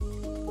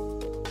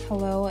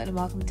Hello and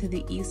welcome to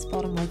the East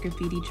Baltimore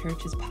Graffiti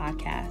Church's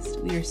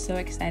podcast. We are so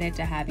excited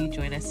to have you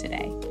join us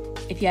today.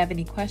 If you have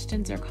any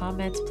questions or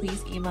comments,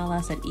 please email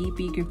us at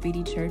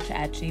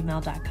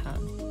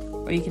ebgraffitichurch@gmail.com,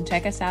 or you can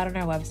check us out on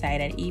our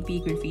website at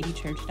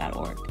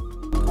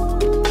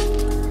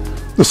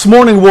ebgraffitichurch.org. This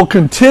morning we'll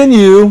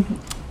continue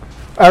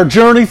our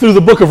journey through the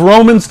book of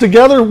Romans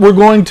together. We're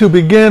going to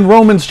begin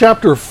Romans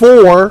chapter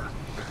 4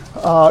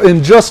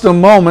 in just a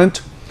moment.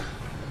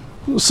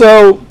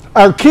 So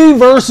our key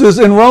verses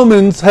in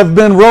Romans have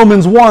been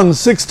Romans 1,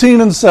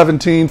 16 and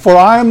 17. For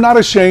I am not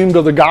ashamed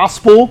of the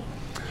gospel,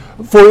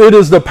 for it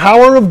is the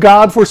power of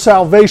God for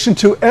salvation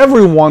to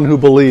everyone who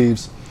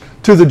believes,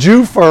 to the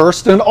Jew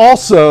first and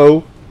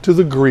also to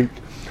the Greek.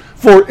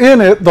 For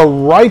in it the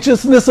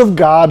righteousness of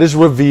God is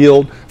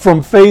revealed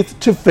from faith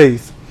to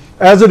faith,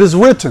 as it is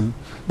written,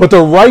 but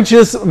the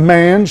righteous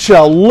man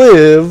shall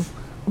live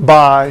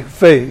by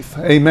faith.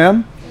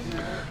 Amen.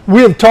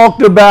 We have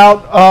talked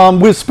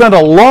about, we've spent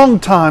a long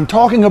time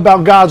talking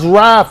about God's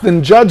wrath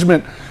and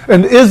judgment,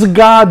 and is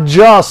God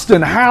just,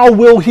 and how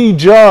will he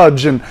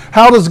judge, and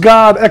how does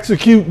God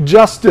execute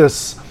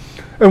justice?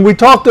 And we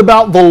talked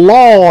about the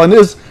law, and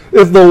if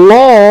the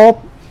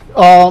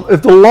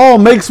law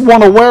makes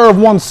one aware of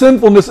one's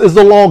sinfulness, is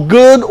the law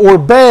good or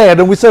bad?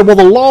 And we said, well,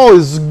 the law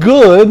is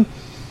good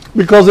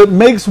because it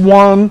makes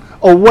one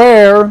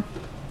aware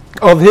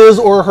of his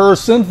or her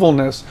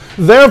sinfulness.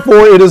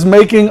 Therefore, it is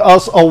making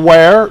us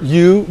aware,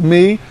 you,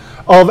 me,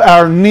 of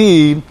our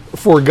need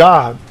for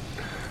God.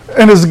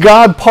 And is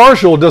God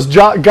partial? Does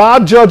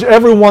God judge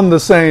everyone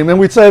the same? And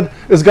we said,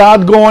 is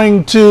God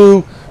going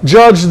to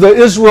judge the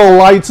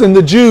Israelites and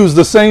the Jews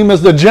the same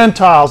as the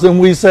Gentiles? And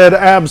we said,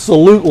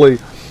 absolutely,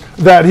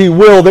 that he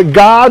will. That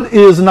God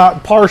is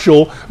not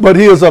partial, but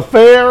he is a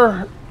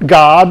fair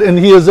God, and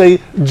he is a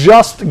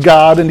just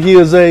God, and he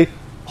is a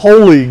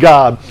holy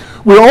God.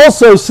 We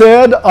also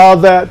said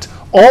that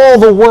all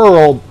the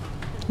world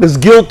is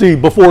guilty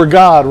before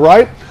God,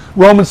 right?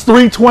 Romans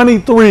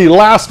 3:23.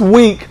 Last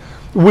week,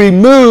 we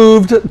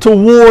moved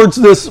towards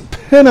this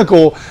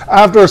pinnacle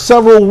after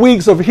several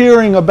weeks of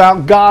hearing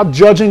about God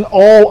judging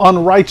all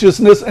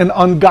unrighteousness and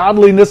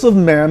ungodliness of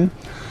men.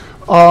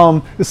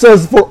 It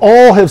says, for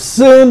all have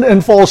sinned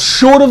and fall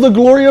short of the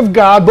glory of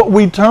God, but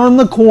we turn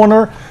the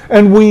corner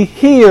and we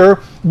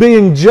hear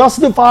being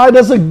justified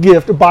as a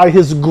gift by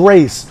his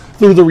grace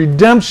through the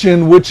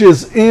redemption which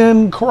is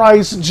in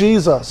Christ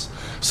Jesus.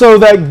 So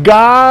that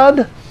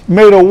God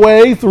made a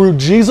way through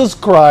Jesus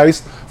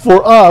Christ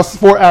for us,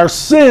 for our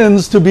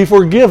sins to be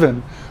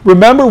forgiven.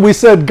 Remember, we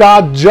said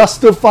God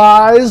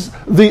justifies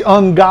the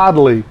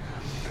ungodly.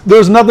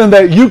 There's nothing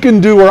that you can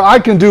do or I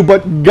can do,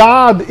 but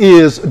God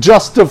is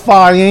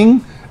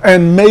justifying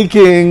and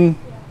making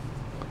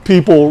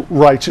people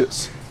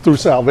righteous through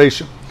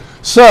salvation.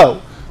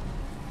 So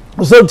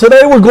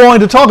today we're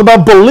going to talk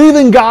about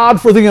believing God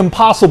for the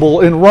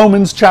impossible in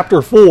Romans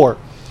chapter 4.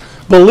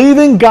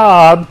 Believing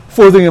God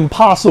for the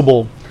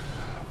impossible.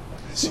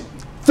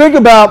 Think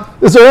about,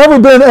 has there ever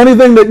been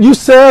anything that you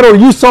said or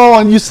you saw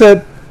and you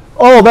said,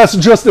 oh, that's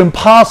just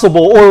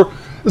impossible? Or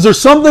is there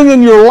something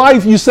in your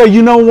life you say,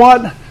 you know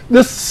what,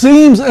 this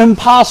seems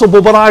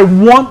impossible, but I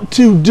want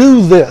to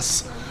do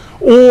this?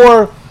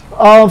 Or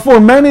for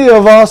many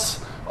of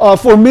us,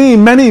 for me,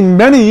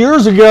 many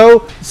years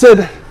ago,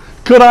 said,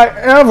 could I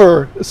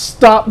ever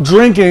stop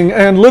drinking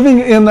and living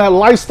in that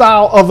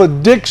lifestyle of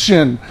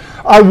addiction?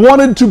 I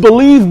wanted to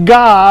believe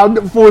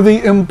God for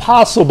the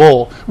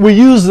impossible. We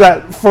use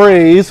that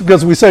phrase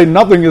because we say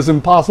nothing is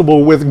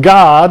impossible with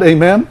God,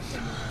 amen?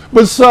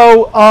 But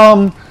so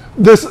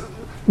this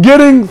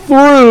getting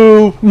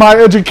through my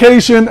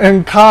education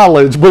and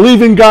college,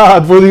 believing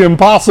God for the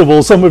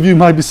impossible, some of you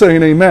might be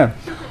saying amen.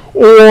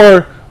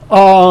 Or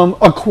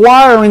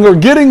acquiring or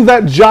getting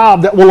that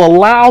job that will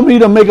allow me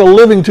to make a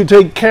living to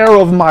take care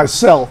of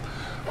myself.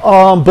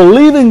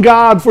 Believing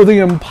God for the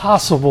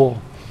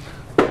impossible.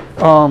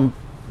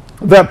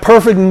 That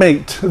perfect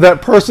mate,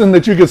 that person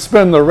that you could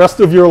spend the rest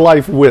of your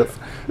life with,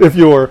 if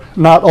you're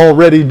not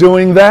already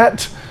doing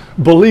that.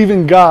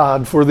 Believing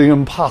God for the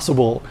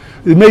impossible.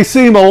 It may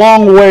seem a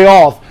long way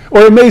off,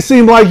 or it may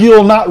seem like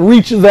you'll not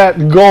reach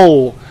that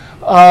goal.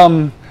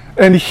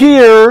 And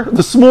here,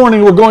 this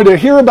morning, we're going to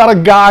hear about a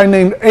guy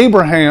named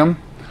Abraham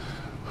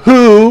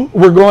who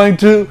we're going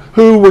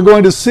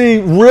to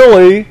see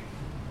really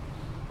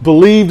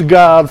believed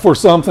God for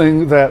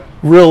something that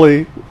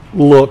really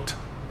looked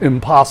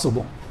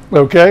impossible.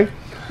 Okay?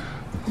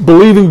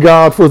 Believing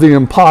God for the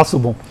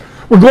impossible.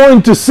 We're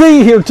going to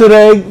see here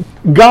today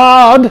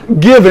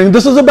God giving.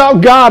 This is about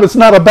God. It's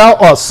not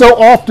about us. So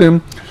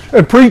often,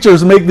 and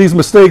preachers make these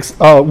mistakes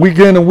week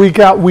in and week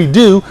out. We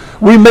do.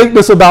 We make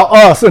this about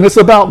us, and it's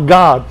about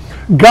God.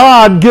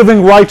 God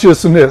giving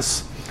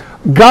righteousness.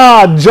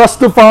 God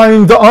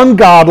justifying the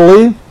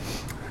ungodly.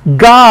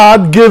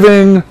 God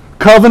giving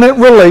covenant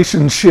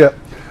relationship.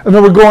 And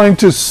then we're going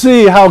to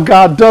see how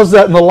God does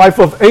that in the life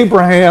of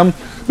Abraham.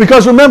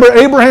 Because remember,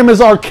 Abraham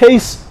is our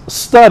case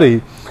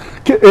study.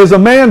 Is a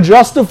man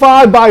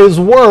justified by his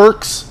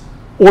works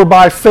or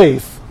by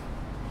faith?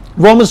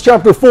 Romans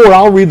chapter 4,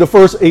 I'll read the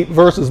first 8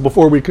 verses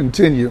before we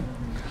continue.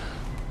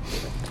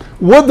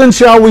 What then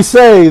shall we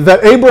say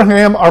that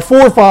Abraham, our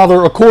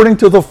forefather, according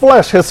to the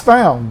flesh, has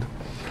found?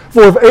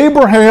 For if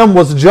Abraham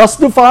was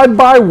justified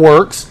by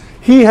works,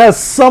 he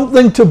has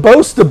something to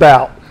boast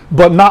about,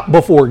 but not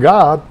before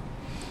God.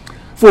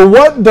 For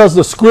what does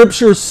the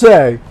scripture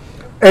say?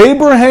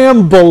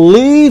 Abraham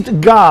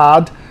believed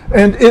God,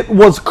 and it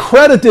was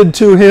credited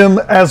to him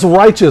as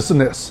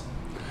righteousness.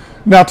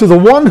 Now to the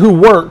one who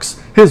works,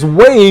 his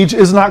wage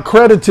is not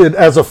credited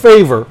as a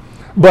favor,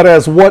 but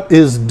as what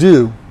is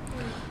due.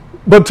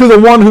 But to the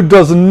one who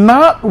does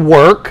not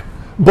work,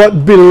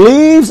 but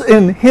believes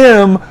in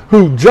him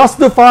who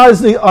justifies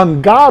the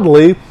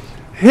ungodly,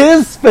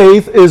 his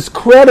faith is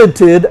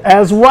credited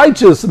as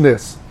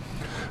righteousness.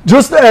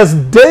 Just as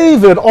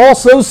David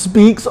also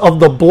speaks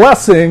of the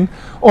blessing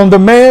on the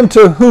man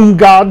to whom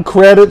God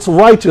credits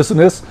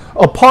righteousness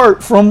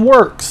apart from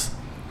works.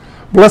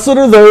 Blessed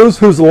are those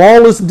whose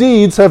lawless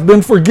deeds have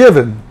been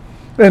forgiven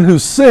and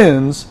whose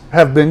sins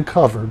have been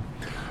covered.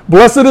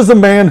 Blessed is the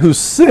man whose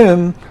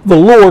sin the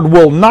Lord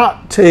will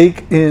not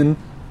take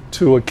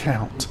into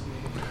account.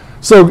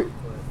 So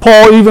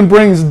Paul even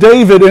brings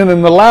David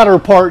in the latter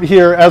part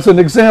here as an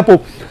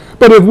example.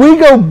 But if we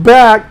go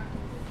back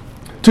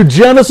to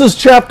Genesis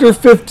chapter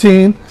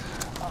 15,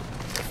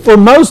 for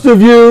most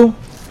of you,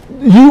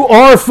 you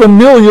are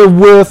familiar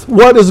with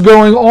what is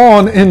going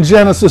on in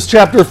Genesis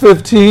chapter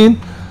 15.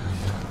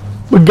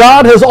 But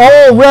God has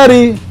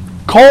already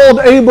called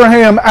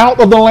Abraham out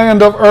of the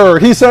land of Ur.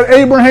 He said,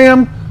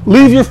 Abraham,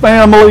 leave your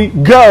family,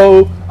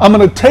 go. I'm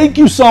going to take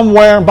you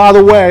somewhere. And by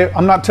the way,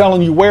 I'm not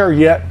telling you where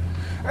yet.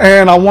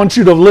 And I want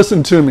you to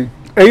listen to me.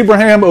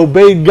 Abraham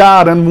obeyed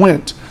God and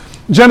went.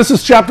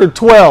 Genesis chapter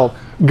 12,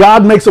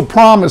 God makes a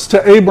promise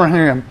to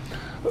Abraham.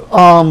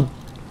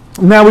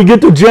 Now we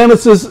get to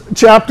Genesis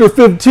chapter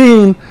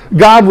 15.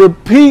 God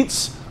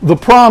repeats the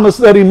promise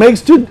that he makes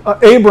to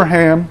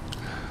Abraham,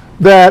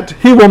 that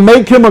he will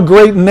make him a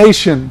great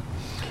nation,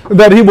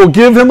 that he will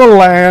give him a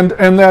land,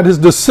 and that his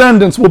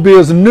descendants will be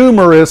as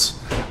numerous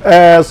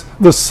as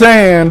the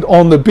sand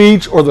on the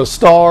beach or the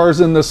stars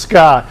in the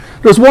sky.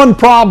 There's one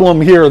problem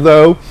here,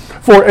 though,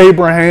 for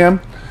Abraham.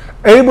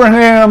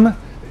 Abraham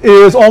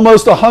is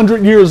almost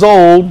 100 years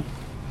old,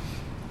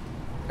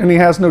 and he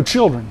has no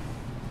children.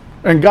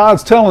 And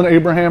God's telling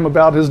Abraham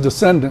about his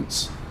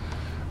descendants.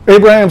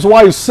 Abraham's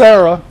wife,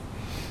 Sarah,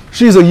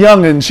 she's a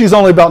youngin'. She's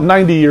only about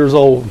 90 years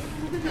old.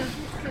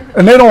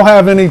 And they don't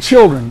have any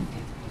children.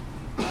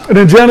 And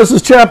in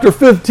Genesis chapter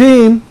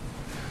 15,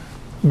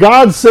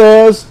 God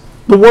says,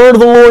 the word of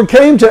the Lord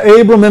came to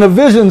Abram in a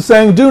vision,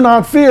 saying, do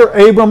not fear,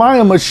 Abram, I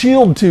am a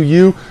shield to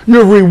you.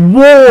 Your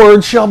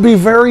reward shall be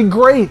very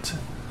great.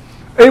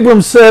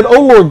 Abram said, O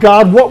Lord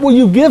God, what will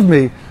you give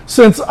me,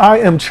 since I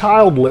am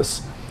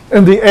childless?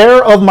 And the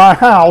heir of my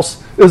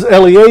house is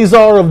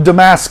Eleazar of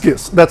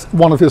Damascus. That's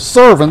one of his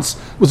servants,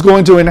 was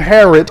going to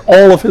inherit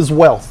all of his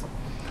wealth.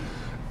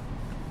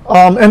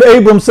 And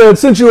Abram said,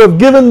 since you have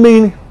given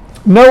me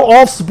no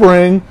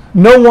offspring,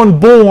 no one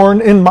born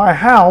in my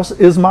house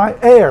is my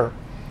heir.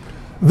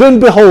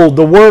 Then behold,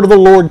 the word of the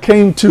Lord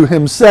came to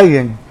him,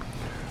 saying,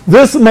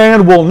 this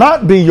man will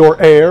not be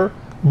your heir,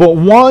 but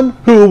one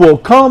who will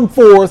come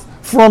forth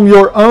from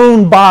your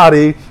own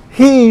body,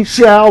 he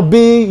shall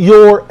be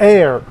your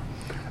heir.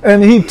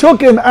 And he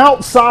took him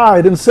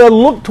outside and said,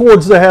 look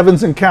towards the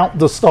heavens and count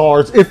the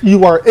stars, if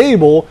you are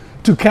able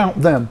to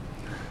count them.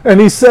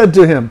 And he said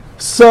to him,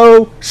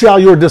 so shall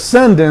your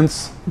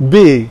descendants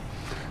be.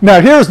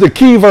 Now here's the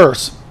key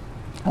verse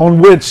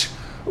on which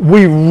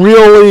we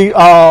really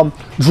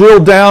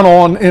drill down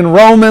on in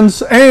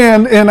Romans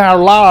and in our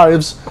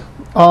lives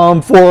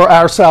for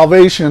our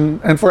salvation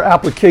and for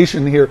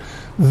application here.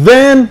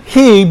 Then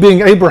he,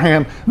 being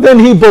Abraham, then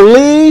he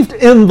believed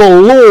in the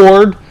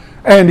Lord,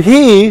 and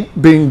he,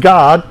 being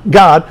God,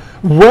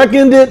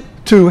 reckoned it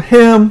to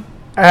him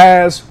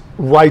as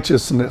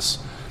righteousness.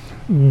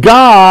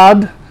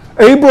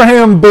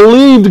 Abraham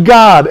believed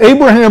God.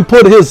 Abraham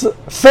put his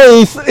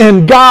faith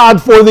in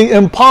God for the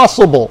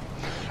impossible.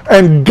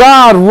 And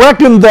God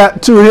reckoned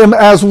that to him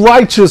as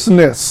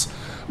righteousness.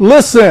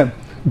 Listen,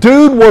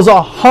 dude was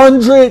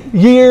 100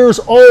 years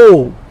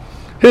old.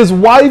 His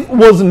wife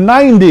was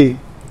 90.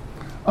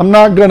 I'm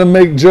not going to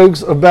make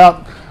jokes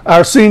about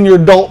our senior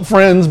adult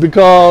friends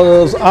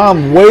because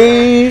I'm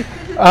way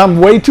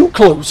too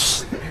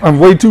close. I'm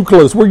way too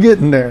close. We're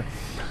getting there.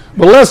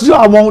 But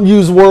I won't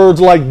use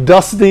words like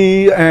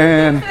dusty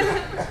and...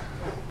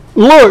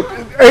 Look,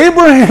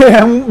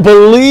 Abraham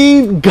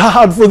believed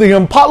God for the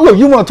impossible. Look,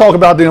 you want to talk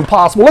about the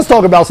impossible. Let's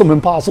talk about some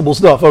impossible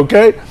stuff,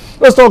 okay?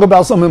 Let's talk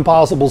about some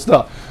impossible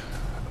stuff.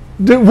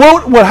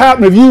 What would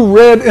happen if you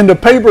read in the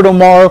paper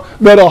tomorrow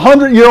that a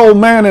 100-year-old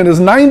man and his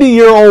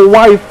 90-year-old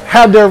wife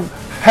had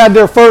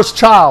their first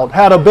child,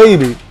 had a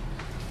baby?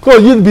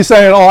 Well, you'd be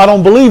saying, oh, I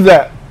don't believe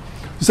that.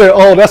 You say,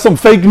 oh, that's some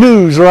fake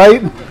news,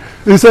 right?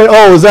 You say,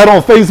 oh, is that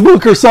on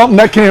Facebook or something?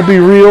 That can't be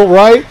real,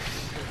 right?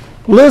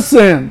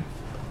 Listen,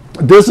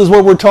 this is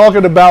what we're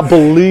talking about,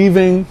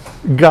 believing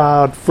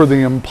God for the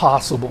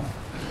impossible.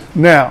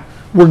 Now,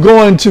 were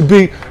going to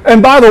be,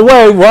 and by the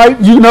way, right,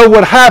 you know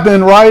what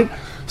happened, right?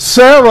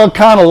 Sarah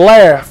kind of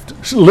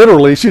laughed.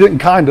 Literally, she didn't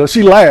kind of,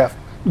 she laughed.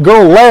 The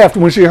girl laughed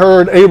when she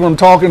heard Abram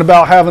talking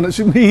about having it.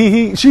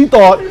 She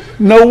thought,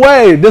 no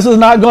way, this is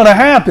not going to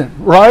happen,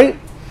 right?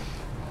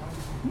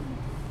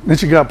 Then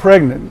she got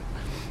pregnant.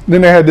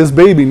 Then they had this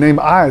baby named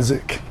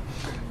Isaac.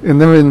 And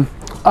then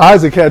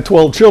Isaac had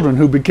 12 children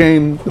who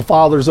became the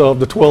fathers of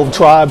the 12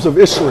 tribes of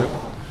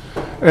Israel.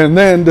 And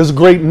then this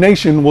great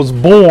nation was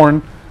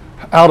born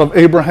out of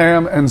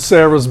Abraham and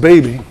Sarah's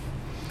baby.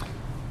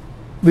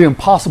 The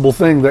impossible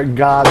thing that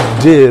God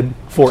did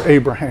for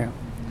Abraham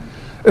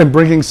in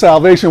bringing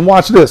salvation.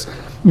 Watch this.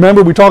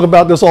 Remember, we talk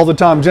about this all the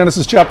time.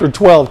 Genesis chapter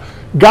 12.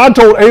 God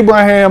told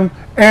Abraham,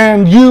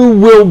 and you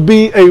will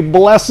be a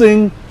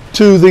blessing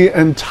to the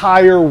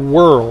entire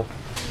world.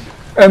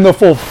 And the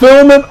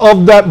fulfillment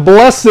of that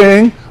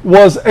blessing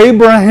was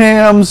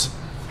Abraham's,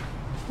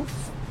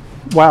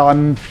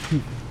 I'm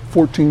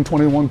 14,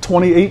 21,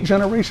 28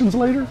 generations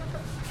later?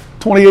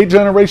 28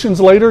 generations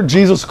later,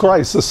 Jesus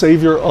Christ, the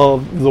Savior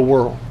of the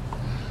world.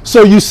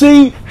 So you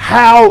see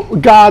how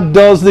God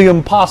does the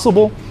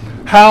impossible,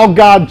 how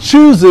God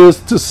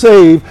chooses to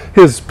save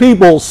his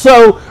people.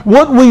 So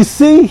what we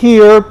see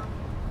here,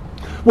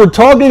 we're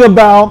talking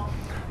about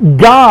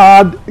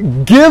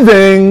God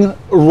giving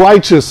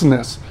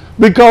righteousness.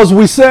 Because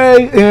we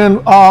say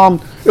in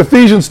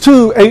Ephesians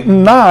 2, 8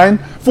 and 9,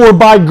 for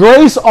by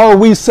grace are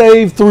we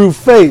saved through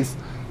faith,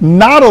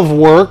 not of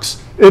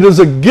works. It is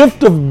a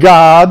gift of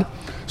God,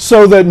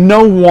 so that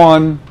no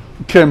one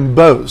can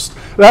boast.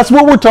 That's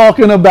what we're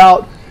talking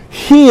about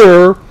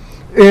here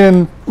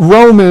in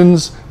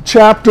Romans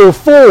chapter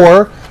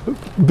 4,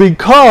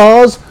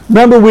 because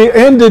remember we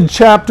ended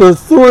chapter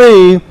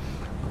 3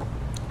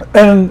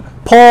 and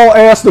Paul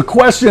asked the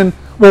question,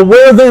 well,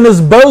 where then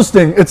is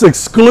boasting? It's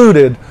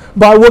excluded.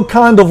 By what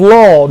kind of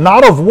law?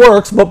 Not of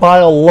works, but by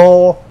a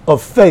law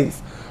of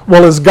faith.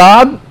 Well, is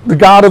God the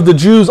God of the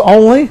Jews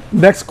only?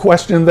 Next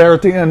question there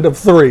at the end of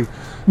 3.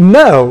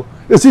 No.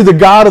 Is he the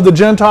God of the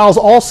Gentiles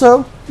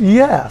also?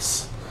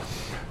 Yes.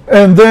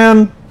 And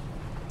then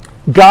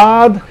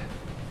God,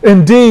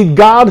 indeed,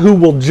 God who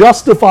will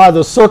justify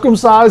the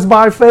circumcised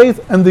by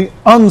faith and the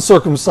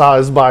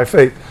uncircumcised by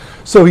faith.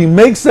 So he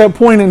makes that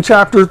point in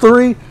chapter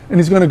 3, and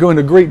he's going to go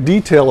into great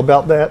detail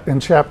about that in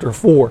chapter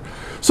 4.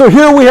 So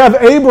here we have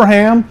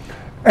Abraham,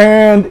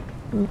 and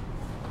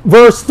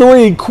verse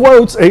 3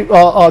 quotes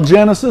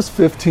Genesis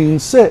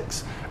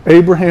 15:6.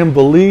 Abraham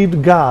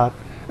believed God,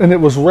 and it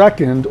was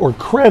reckoned or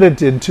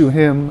credited to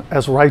him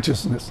as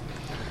righteousness.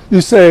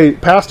 You say,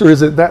 Pastor,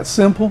 is it that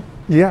simple?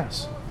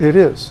 Yes, it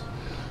is.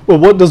 Well,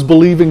 what does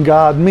believing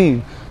God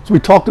mean? So we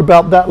talked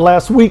about that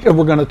last week, and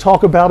we're going to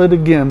talk about it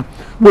again.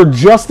 We're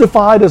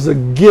justified as a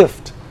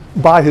gift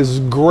by his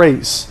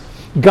grace.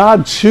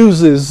 God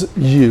chooses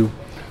you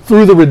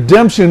through the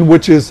redemption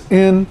which is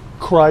in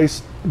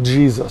Christ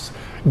Jesus.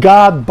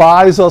 God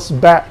buys us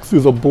back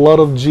through the blood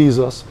of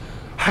Jesus.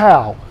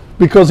 How?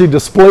 Because he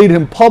displayed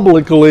him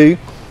publicly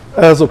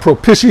as a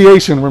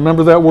propitiation.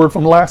 Remember that word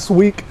from last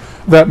week?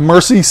 That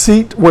mercy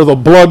seat where the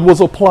blood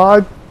was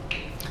applied?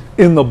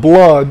 In the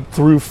blood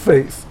through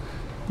faith.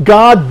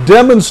 God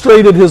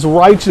demonstrated his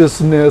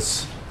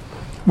righteousness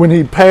when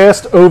he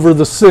passed over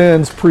the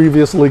sins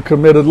previously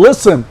committed.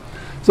 Listen,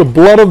 it's the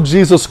blood of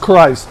Jesus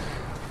Christ.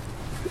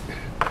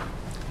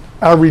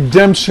 Our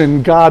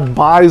redemption, God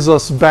buys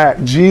us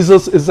back.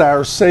 Jesus is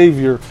our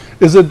Savior.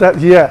 Is it that?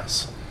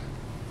 Yes.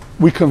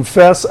 We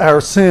confess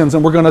our sins,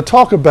 and we're going to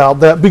talk about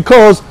that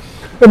because,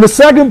 and the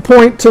second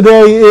point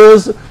today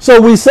is, so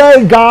we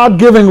say God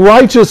giving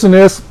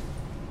righteousness,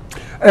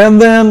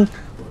 and then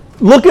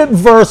look at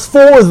verse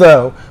 4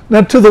 though.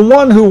 Now to the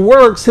one who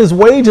works, his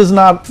wage is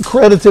not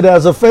credited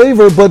as a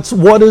favor, but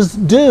what is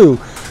due.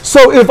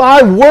 So if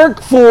I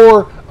work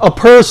for a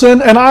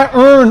person and I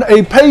earn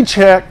a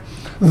paycheck,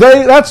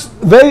 they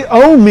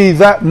owe me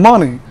that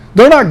money.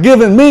 They're not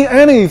giving me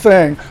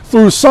anything.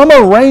 Through some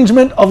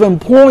arrangement of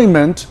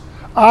employment,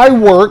 I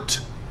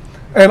worked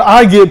and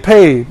I get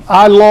paid.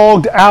 I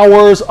logged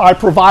hours, I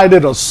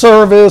provided a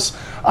service,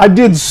 I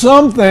did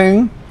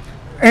something,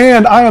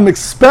 and I am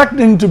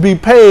expecting to be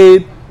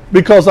paid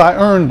because I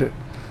earned it.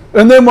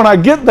 And then when I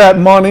get that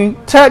money,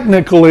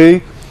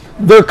 technically,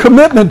 their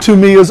commitment to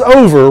me is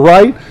over,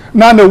 right?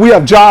 Now I know we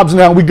have jobs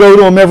now, we go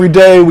to them every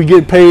day, we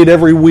get paid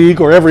every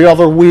week or every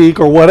other week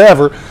or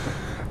whatever.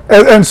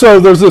 And so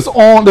there's this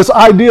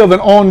idea of an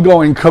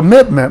ongoing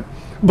commitment.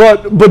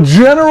 But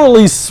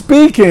generally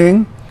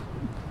speaking,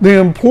 the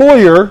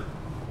employer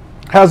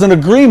has an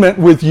agreement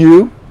with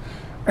you,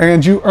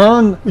 and you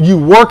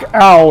work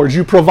hours,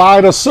 you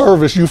provide a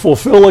service, you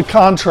fulfill a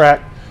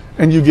contract,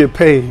 and you get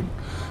paid.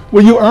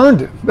 Well, you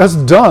earned it. That's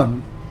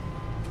done.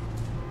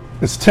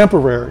 It's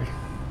temporary.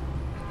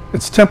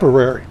 It's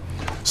temporary.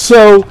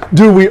 So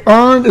do we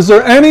earn? Is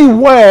there any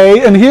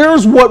way? And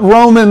here's what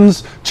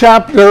Romans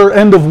chapter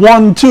end of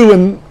 1, 2,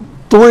 and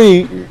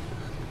 3,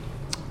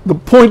 the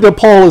point that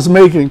Paul is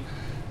making.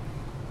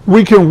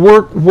 We can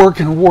work.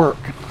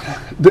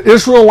 The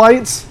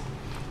Israelites,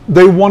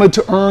 They wanted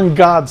to earn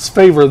God's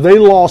favor. They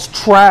lost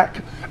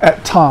track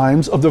at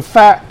times of the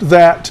fact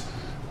that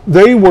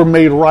they were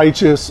made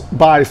righteous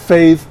by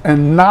faith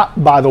and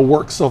not by the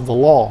works of the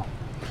law.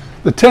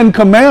 The Ten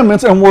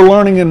Commandments, and we're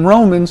learning in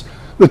Romans,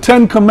 the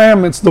Ten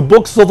Commandments, the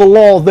books of the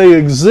law, they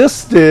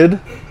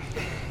existed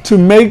to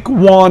make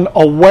one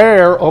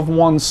aware of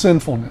one's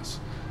sinfulness.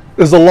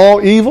 Is the law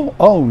evil?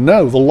 Oh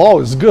no, the law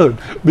is good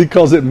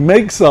because it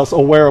makes us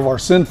aware of our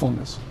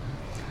sinfulness.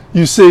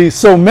 You see,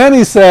 so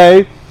many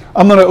say,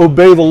 I'm going to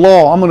obey the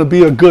law. I'm going to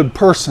be a good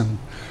person.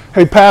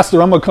 Hey,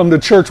 pastor, I'm going to come to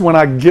church when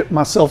I get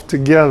myself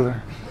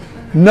together.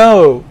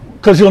 No,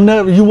 because you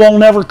won't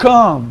never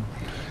come.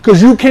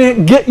 Because you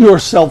can't get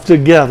yourself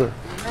together.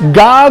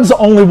 God's the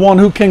only one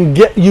who can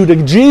get you to.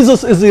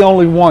 Jesus is the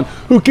only one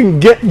who can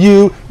get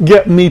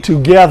me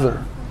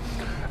together.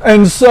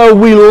 And so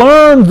we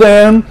learned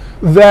then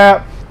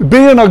that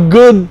being a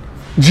good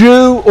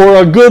Jew or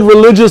a good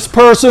religious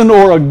person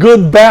or a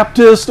good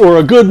Baptist or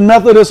a good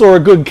Methodist or a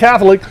good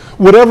Catholic,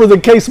 whatever the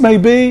case may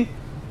be,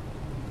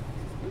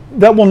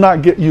 that will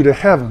not get you to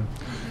heaven.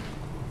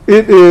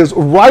 It is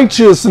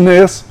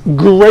righteousness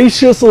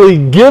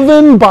graciously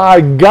given by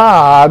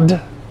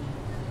God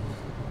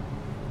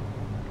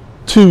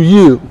to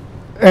you.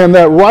 And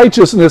that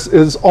righteousness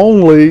is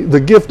only, the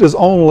gift is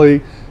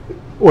only,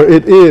 or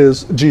it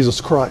is Jesus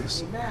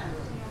Christ. Amen.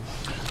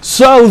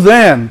 So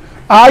then,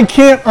 I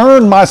can't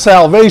earn my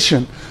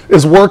salvation.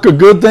 Is work a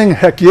good thing?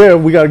 Heck yeah,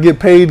 we got to get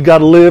paid, got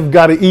to live,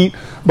 got to eat.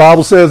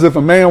 Bible says if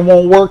a man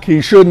won't work,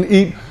 he shouldn't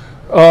eat.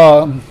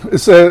 It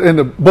says in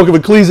the book of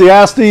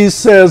Ecclesiastes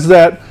says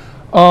that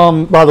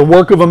by the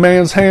work of a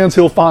man's hands,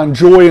 he'll find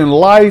joy in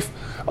life.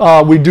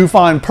 We do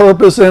find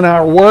purpose in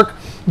our work.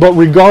 But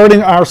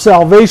regarding our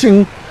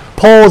salvation,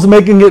 Paul is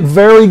making it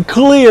very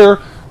clear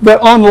that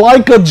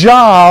unlike a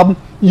job,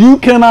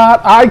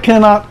 I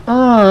cannot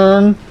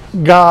earn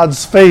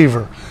God's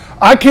favor.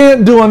 I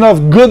can't do enough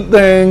good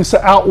things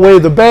to outweigh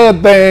the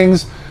bad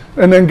things,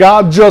 and then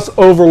God just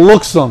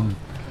overlooks them.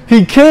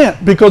 He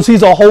can't, because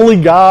he's a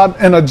holy God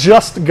and a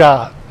just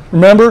God.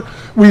 Remember,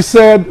 we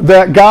said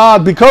that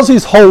God, because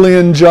he's holy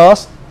and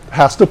just,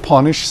 has to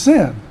punish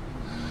sin.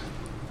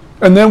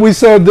 And then we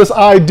said this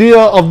idea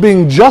of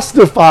being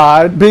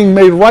justified, being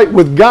made right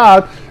with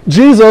God.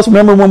 Jesus,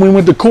 remember when we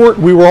went to court,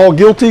 we were all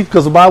guilty,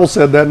 because the Bible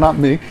said that, not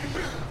me.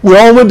 We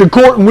all went to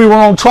court and we were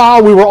on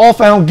trial, we were all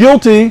found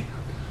guilty.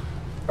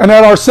 And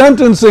at our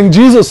sentencing,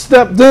 Jesus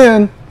stepped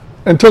in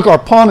and took our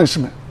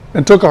punishment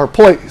and took our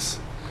place.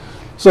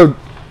 So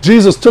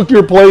Jesus took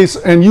your place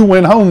and you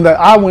went home, that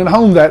I went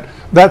home,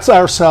 that's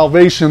our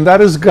salvation.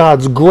 That is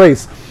God's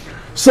grace.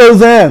 So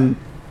then,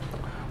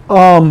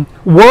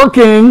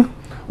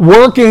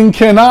 working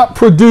cannot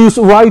produce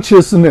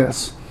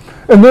righteousness.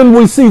 And then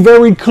we see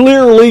very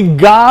clearly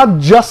God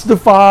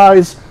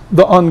justifies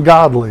the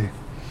ungodly.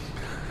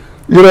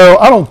 You know,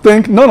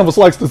 none of us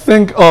likes to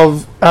think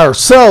of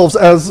ourselves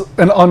as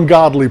an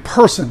ungodly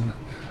person.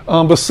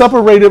 But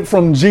separated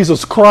from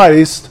Jesus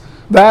Christ,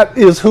 that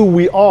is who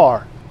we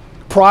are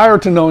prior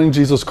to knowing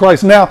Jesus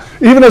Christ. Now,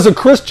 even as a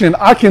Christian,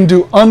 I can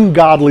do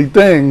ungodly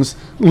things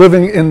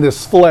living in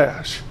this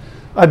flesh.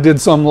 I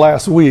did some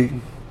last week.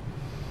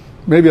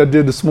 Maybe I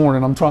did this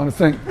morning, I'm trying to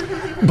think.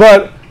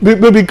 But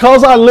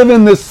because I live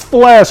in this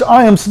flesh,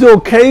 I am still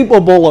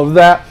capable of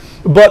that.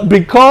 But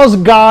because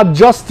God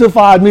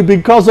justified me,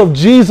 because of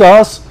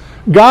Jesus,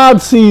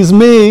 God sees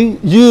me,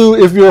 you,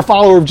 if you're a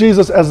follower of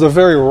Jesus, as the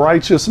very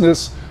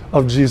righteousness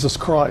of Jesus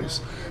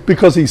Christ.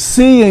 Because he's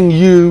seeing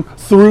you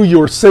through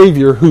your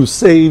Savior who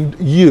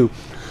saved you.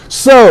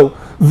 So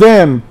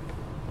then,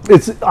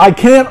 I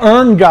can't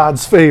earn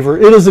God's favor.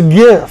 It is a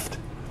gift.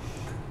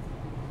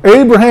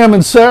 Abraham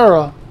and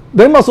Sarah,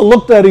 they must have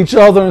looked at each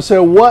other and said,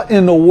 what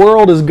in the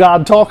world is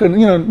God talking?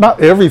 You know,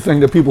 not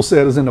everything that people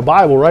said is in the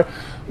Bible, right?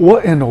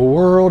 What in the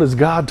world is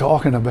God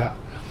talking about?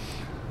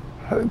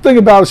 Think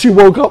about it. She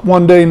woke up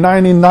one day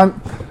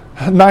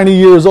 90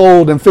 years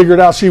old and figured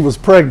out she was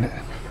pregnant.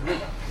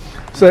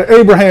 Said,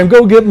 Abraham,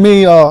 go get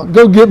me a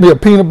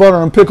peanut butter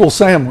and pickle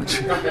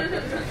sandwich.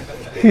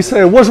 He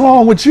said, what's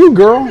wrong with you,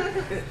 girl?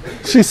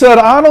 She said,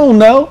 I don't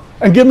know.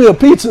 And give me a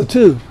pizza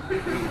too.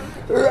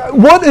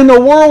 What in the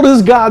world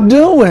is God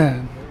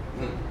doing?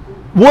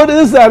 What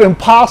is that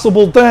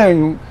impossible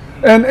thing?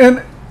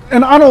 And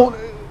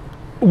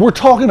we're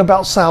talking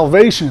about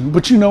salvation,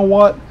 but you know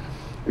what?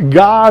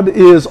 God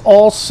is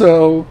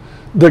also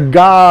the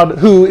God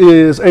who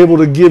is able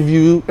to give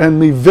you and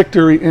me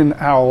victory in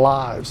our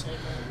lives.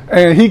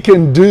 And he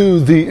can do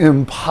the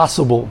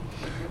impossible.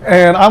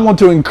 And I want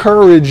to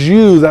encourage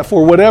you that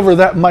for whatever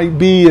that might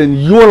be in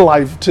your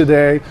life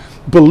today,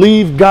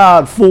 believe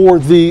God for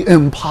the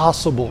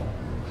impossible.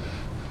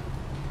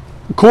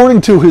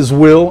 According to his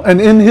will and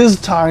in his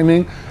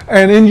timing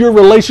and in your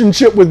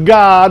relationship with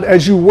God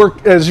as you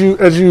work, as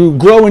you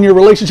grow in your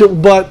relationship,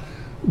 but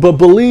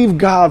believe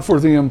God for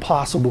the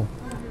impossible.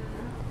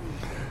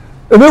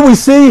 And then we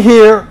see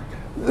here,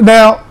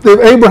 now, if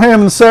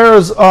Abraham and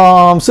Sarah's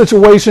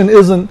situation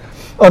isn't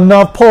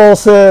enough, Paul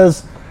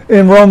says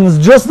in Romans,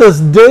 just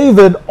as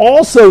David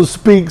also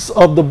speaks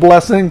of the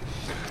blessing,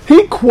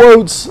 he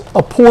quotes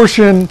a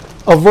portion,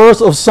 a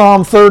verse of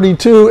Psalm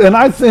 32, and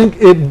I think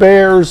it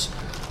bears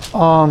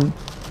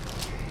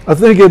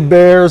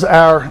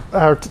our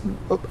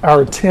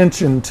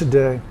attention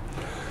today.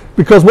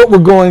 Because what we're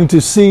going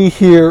to see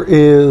here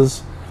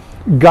is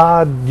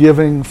God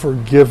giving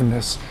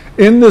forgiveness.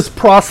 In this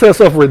process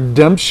of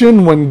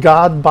redemption, when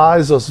God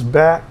buys us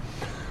back,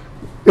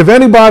 if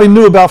anybody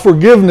knew about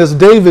forgiveness,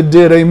 David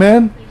did,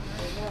 amen?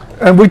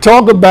 And we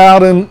talk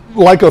about him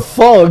like a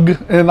thug,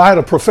 and I had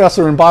a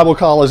professor in Bible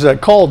college that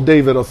called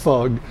David a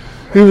thug.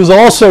 He was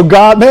also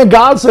God. Man,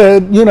 God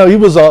said,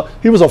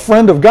 he was a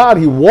friend of God.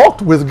 He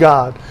walked with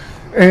God.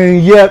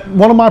 And yet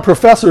one of my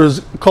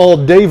professors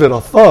called David a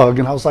thug,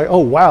 and I was like, oh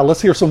wow,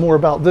 let's hear some more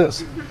about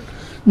this.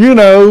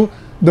 The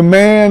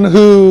man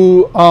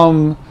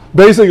who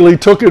basically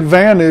took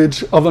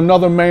advantage of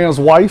another man's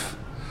wife,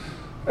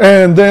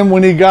 and then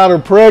when he got her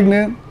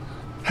pregnant,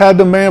 had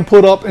the man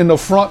put up in the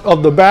front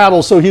of the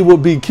battle so he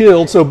would be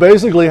killed. So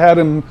basically had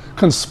him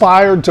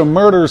conspired to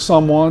murder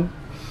someone,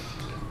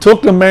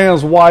 took the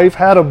man's wife,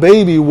 had a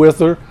baby with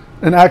her,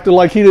 and acted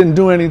like he didn't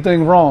do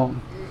anything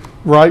wrong.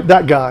 Right?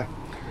 That guy.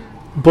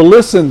 But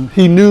listen,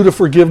 he knew the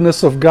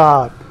forgiveness of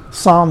God.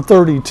 Psalm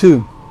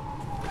 32.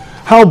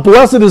 How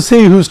blessed is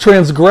he whose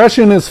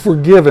transgression is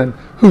forgiven,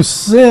 whose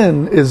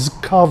sin is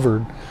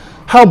covered.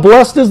 How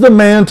blessed is the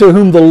man to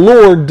whom the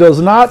Lord does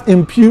not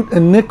impute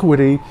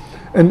iniquity,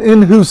 and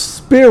in whose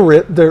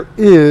spirit there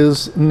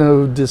is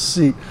no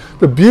deceit.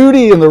 The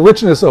beauty and the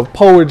richness of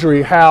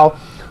poetry, how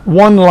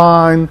one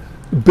line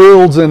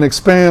builds and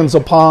expands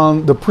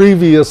upon the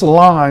previous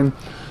line.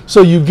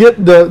 So you get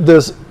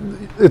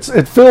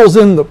it fills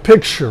in the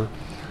picture.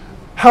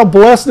 How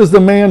blessed is the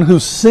man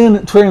whose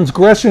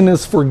transgression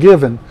is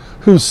forgiven,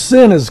 whose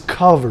sin is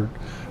covered.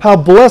 How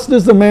blessed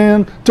is the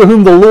man to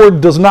whom the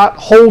Lord does not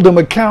hold him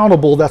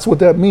accountable, that's what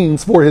that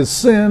means, for his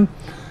sin,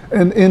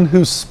 and in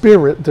whose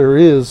spirit there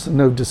is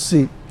no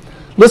deceit.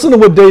 Listen to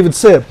what David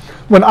said.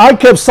 When I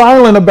kept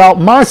silent about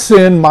my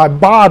sin, my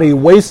body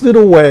wasted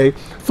away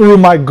through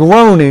my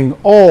groaning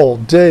all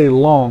day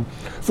long.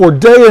 For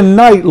day and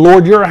night,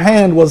 Lord, your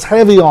hand was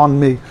heavy on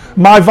me.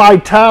 My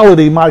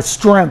vitality, my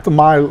strength,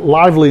 my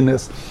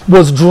liveliness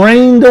was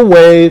drained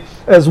away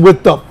as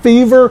with the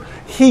fever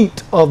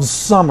heat of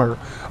summer.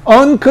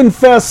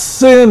 Unconfessed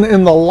sin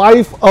in the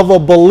life of a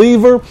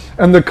believer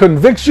and the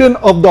conviction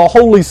of the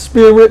Holy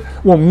Spirit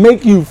will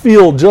make you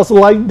feel just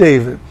like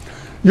David.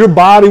 Your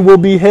body will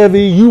be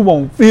heavy. You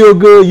won't feel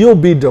good. You'll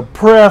be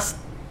depressed.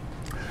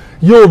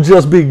 You'll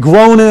just be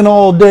groaning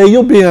all day.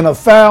 You'll be in a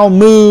foul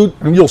mood,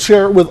 and you'll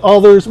share it with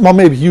others. Well,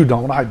 maybe you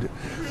don't. I do.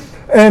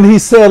 And he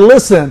said,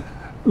 listen,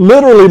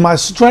 literally my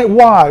strength.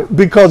 Why?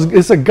 Because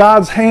it said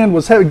God's hand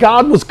was heavy.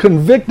 God was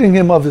convicting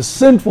him of his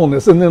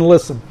sinfulness. And then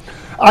listen,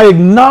 I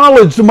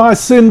acknowledged my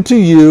sin to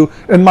you,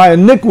 and my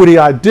iniquity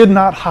I did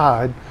not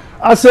hide.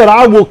 I said,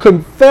 I will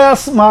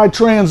confess my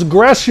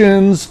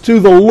transgressions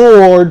to the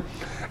Lord,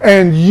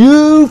 and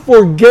you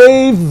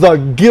forgave the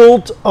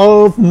guilt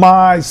of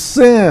my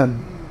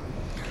sin.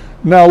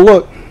 Now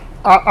look,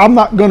 I'm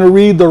not going to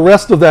read the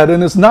rest of that,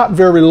 and it's not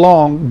very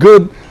long.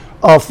 Good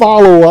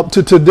follow-up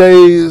to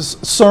today's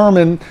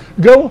sermon.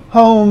 Go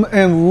home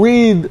and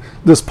read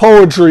this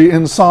poetry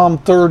in Psalm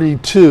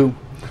 32,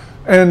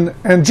 and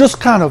just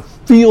kind of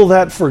feel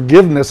that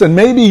forgiveness, and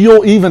maybe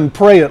you'll even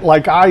pray it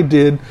like I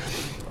did.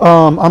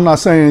 I'm not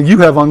saying you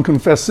have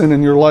unconfessed sin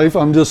in your life.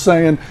 I'm just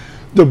saying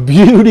the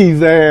beauty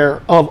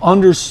there of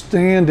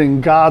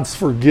understanding God's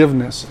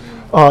forgiveness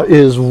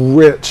is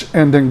rich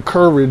and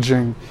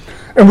encouraging.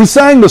 And we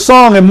sang the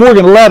song, and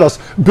Morgan led us,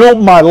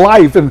 build my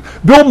life. And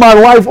build my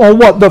life on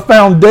what? The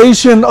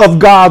foundation of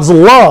God's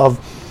love.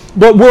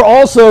 But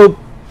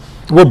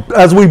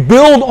as we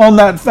build on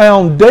that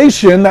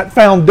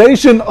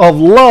foundation of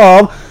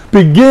love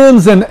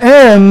begins and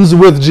ends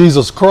with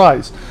Jesus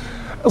Christ.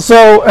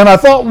 So, and I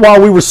thought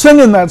while we were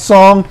singing that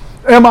song,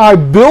 am I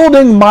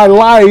building my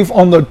life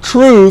on the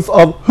truth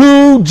of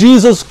who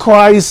Jesus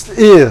Christ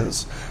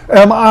is?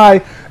 And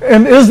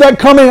is that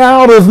coming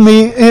out of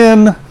me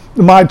in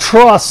my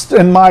trust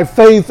and my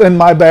faith and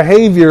my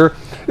behavior?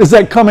 Is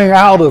that coming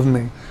out of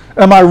me?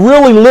 Am I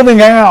really living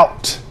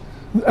out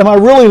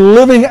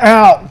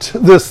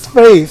this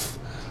faith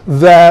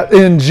that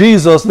in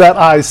Jesus that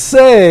I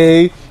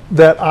say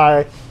that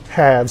I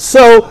have?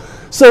 So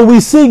we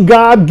see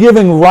God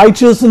giving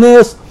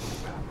righteousness.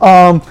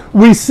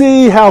 We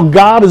see how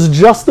God is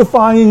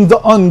justifying the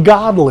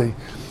ungodly.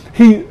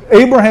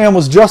 Abraham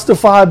was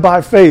justified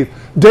by faith.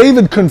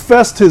 David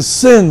confessed his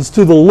sins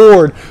to the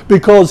Lord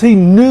because he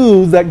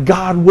knew that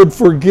God would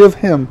forgive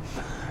him.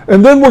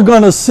 And then we're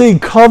going to see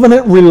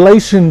covenant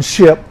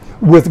relationship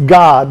with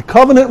God.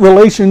 Covenant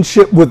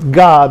relationship with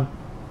God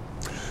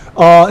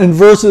in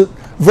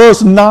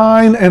verse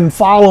 9 and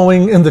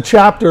following in the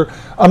chapter.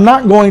 I'm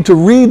not going to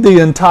read the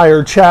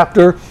entire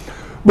chapter,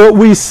 but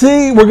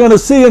we're going to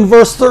see in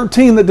verse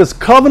 13 that this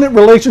covenant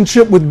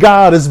relationship with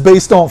God is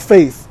based on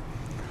faith.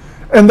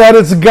 And that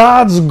it's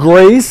God's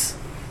grace,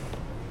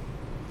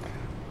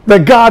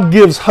 that God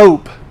gives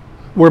hope,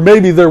 where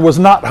maybe there was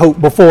not hope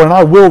before, and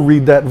I will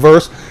read that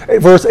verse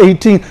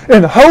 18.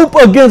 "In hope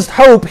against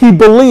hope he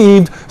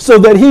believed, so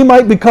that he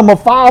might become a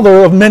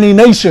father of many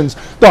nations."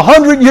 The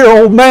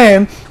 100-year-old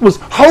man was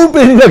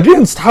hoping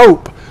against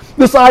hope.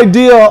 This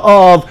idea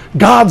of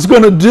God's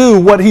going to do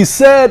what he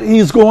said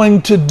he's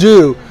going to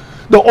do.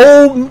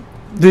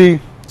 The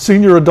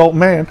senior adult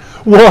man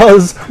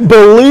was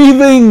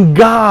believing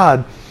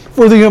God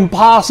for the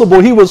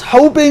impossible. He was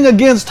hoping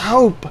against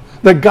hope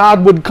that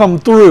God would come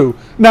through.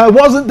 Now, it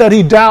wasn't that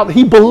he doubted,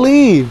 he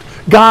believed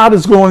God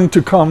is going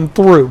to come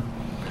through.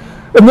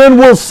 And then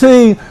we'll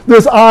see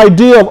this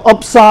idea of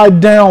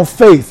upside down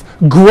faith,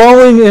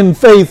 growing in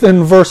faith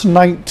in verse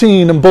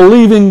 19 and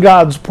believing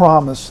God's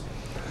promise.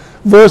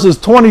 Verses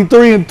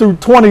 23 and through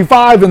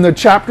 25 in the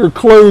chapter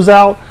close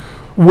out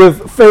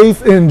with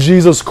faith in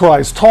Jesus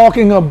Christ,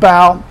 talking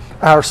about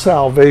our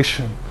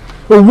salvation.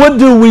 But what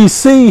do we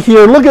see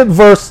here? Look at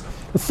verse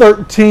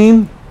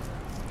 13.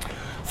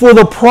 "For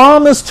the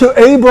promise to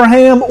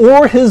Abraham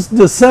or his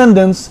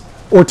descendants,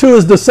 or to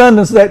his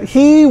descendants, that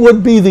he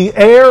would be the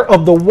heir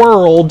of the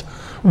world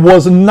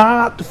was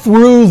not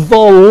through the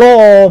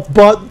law,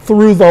 but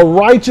through the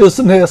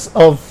righteousness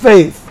of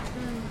faith."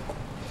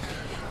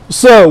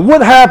 So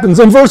what happens?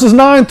 In verses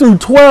 9 through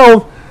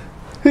 12,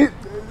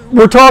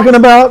 we're talking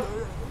about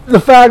the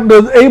fact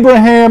that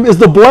Abraham is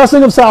the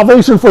blessing of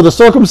salvation for the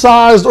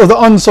circumcised or the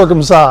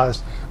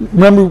uncircumcised.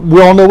 Remember,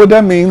 we all know what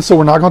that means, so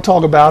we're not going to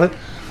talk about it.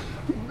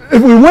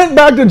 If we went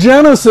back to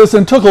Genesis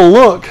and took a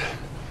look,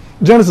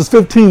 Genesis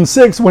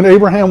 15:6, when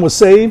Abraham was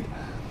saved,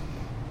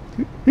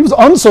 he was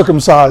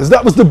uncircumcised.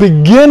 That was the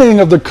beginning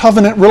of the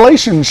covenant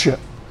relationship.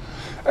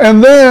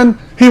 And then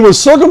he was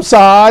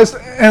circumcised,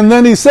 and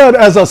then he said,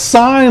 as a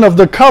sign of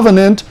the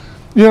covenant,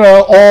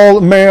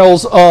 all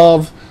males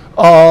of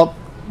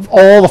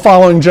all the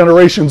following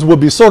generations would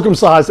be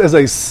circumcised as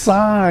a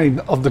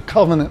sign of the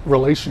covenant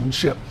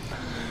relationship.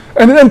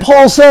 And then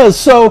Paul says,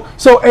 so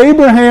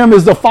Abraham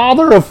is the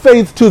father of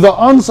faith to the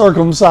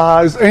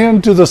uncircumcised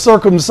and to the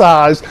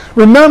circumcised.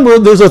 Remember,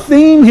 there's a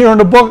theme here in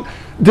the book.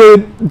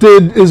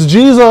 Is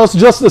Jesus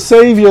just the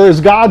Savior? Is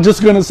God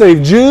just going to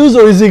save Jews,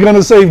 or is he going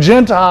to save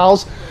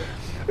Gentiles?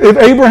 If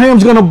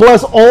Abraham's going to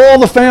bless all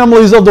the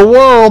families of the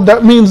world,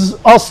 that means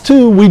us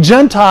too, we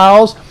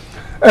Gentiles.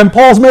 And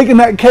Paul's making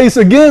that case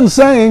again,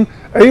 saying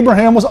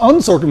Abraham was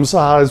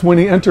uncircumcised when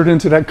he entered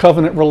into that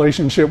covenant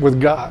relationship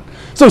with God.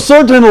 So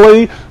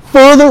certainly,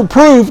 further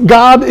proof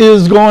God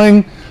is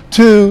going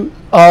to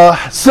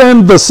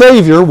send the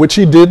Savior, which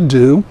he did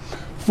do,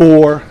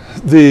 for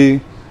the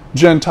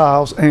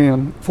Gentiles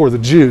and for the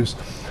Jews.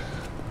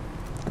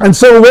 And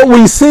so what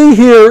we see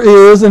here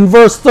is in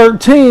verse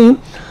 13,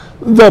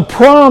 the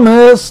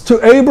promise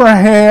to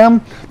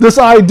Abraham, this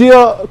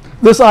idea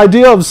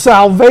of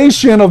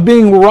salvation, of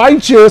being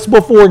righteous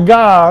before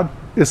God,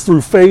 is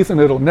through faith, and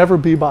it'll never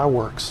be by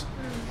works.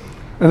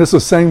 And it's the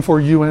same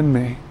for you and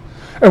me.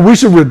 And we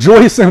should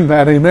rejoice in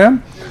that,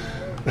 amen?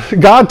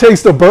 God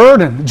takes the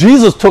burden.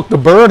 Jesus took the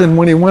burden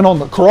when he went on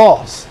the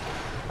cross.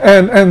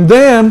 And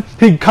then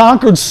he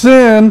conquered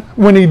sin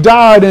when he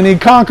died, and he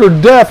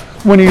conquered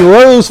death when he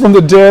rose from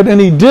the dead, and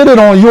he did it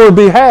on your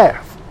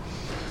behalf.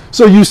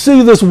 So you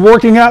see this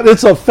working out.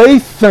 It's a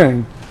faith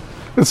thing.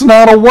 It's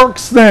not a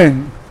works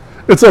thing.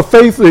 It's a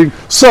faith thing.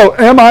 So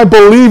am I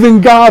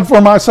believing God for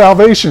my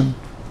salvation?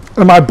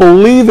 Am I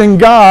believing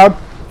God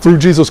through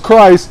Jesus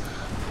Christ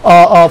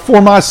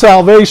for my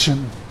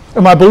salvation?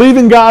 Am I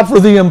believing God for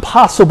the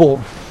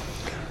impossible?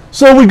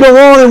 So we go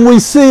on and we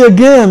see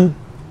again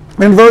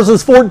in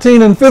verses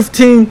 14 and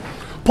 15,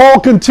 Paul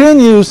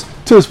continues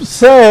to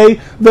say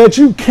that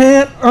you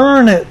can't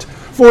earn it.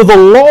 For the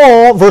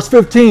law, verse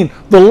 15,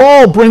 the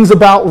law brings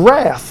about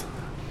wrath.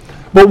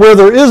 But where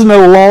there is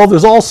no law,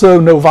 there's also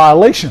no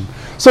violation.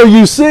 So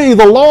you see,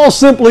 the law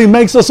simply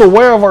makes us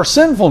aware of our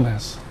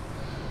sinfulness.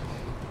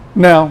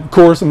 Now, of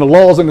course, in the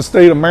laws in the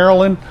state of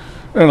Maryland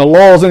and the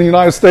laws in the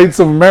United States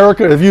of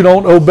America, if you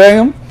don't obey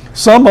them,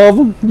 some of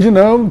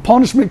them,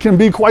 punishment can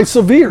be quite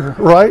severe,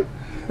 right?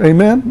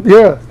 Amen?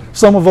 Yeah,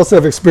 some of us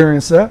have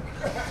experienced that.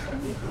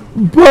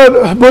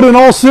 But in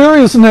all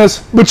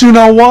seriousness, but you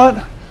know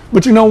what?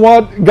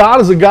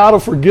 God is a God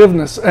of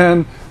forgiveness,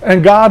 and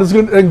God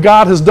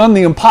has done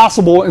the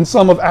impossible in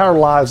some of our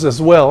lives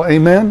as well.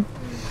 Amen.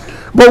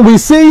 But we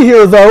see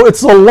here, though,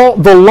 it's the law.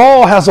 The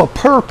law has a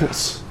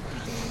purpose,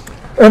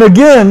 and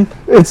again,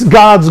 it's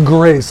God's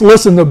grace.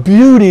 Listen, the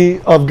beauty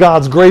of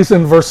God's grace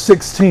in verse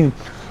 16.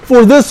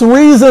 For this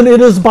reason,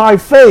 it is by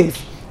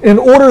faith, in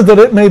order that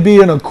it may be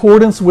in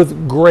accordance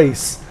with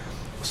grace,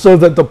 so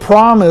that the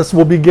promise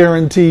will be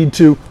guaranteed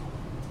to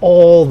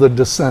all the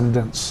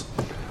descendants.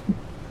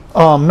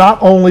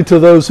 Not only to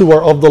those who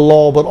are of the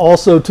law, but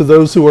also to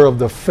those who are of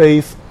the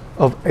faith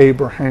of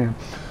Abraham.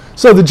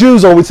 So the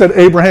Jews always said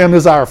Abraham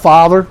is our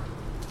father.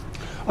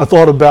 I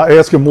thought about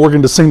asking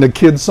Morgan to sing the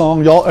kids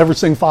song. Y'all ever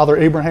sing Father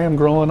Abraham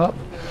growing up?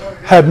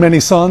 Had many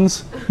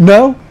sons?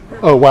 No?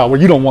 Oh, wow. Well,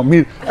 you don't want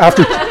me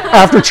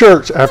after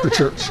church.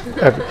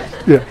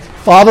 Yeah.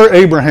 Father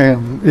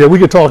Abraham. Yeah, we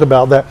could talk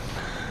about that.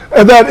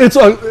 And that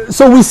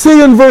so we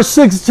see in verse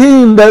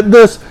 16 that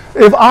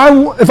If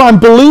I'm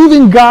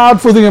believing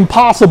God for the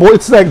impossible,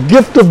 it's that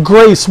gift of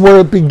grace where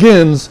it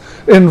begins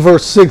in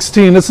verse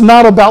 16. It's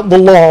not about the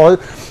law,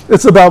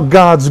 it's about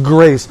God's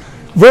grace.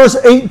 Verse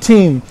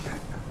 18,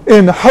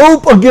 in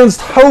hope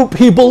against hope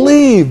he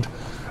believed.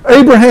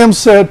 Abraham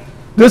said,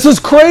 this is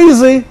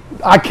crazy.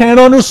 I can't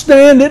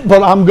understand it,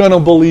 but I'm going to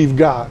believe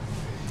God.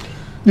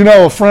 You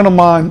know, a friend of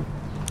mine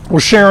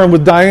was sharing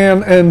with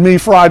Diane and me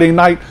Friday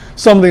night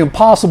some of the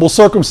impossible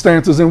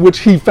circumstances in which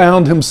he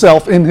found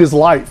himself in his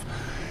life.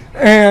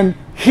 And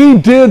he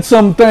did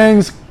some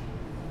things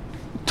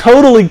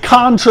totally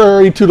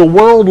contrary to the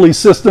worldly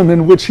system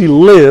in which he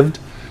lived.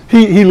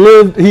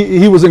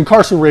 He was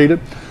incarcerated,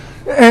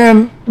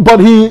 but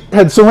he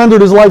had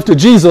surrendered his life to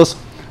Jesus.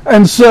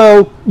 And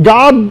so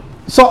God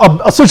saw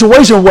a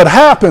situation would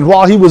happen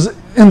while he was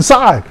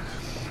inside.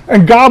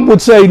 And God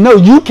would say, no,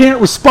 you can't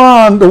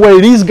respond the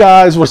way these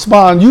guys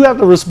respond. You have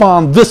to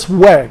respond this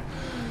way.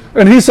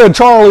 And he said,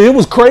 Charlie, it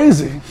was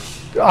crazy.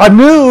 I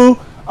knew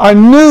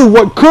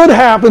what could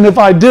happen if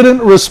I didn't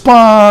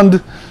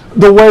respond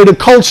the way the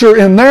culture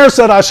in there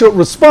said I should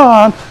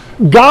respond.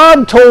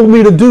 God told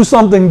me to do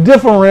something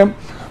different.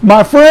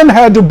 My friend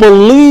had to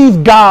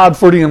believe God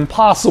for the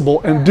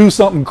impossible and do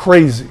something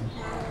crazy.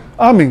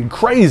 I mean,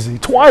 crazy,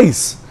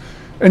 twice.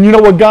 And you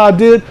know what God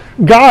did?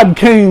 God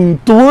came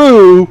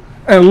through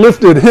and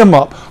lifted him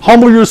up.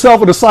 Humble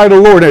yourself in the sight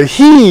of the Lord, and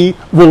he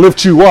will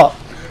lift you up.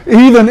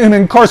 Even in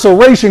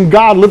incarceration,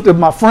 God lifted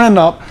my friend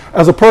up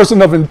as a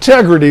person of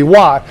integrity.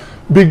 Why?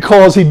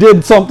 Because he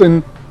did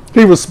something,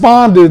 he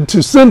responded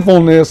to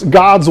sinfulness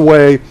God's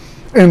way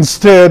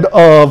instead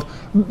of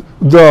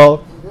the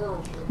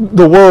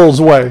world's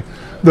way,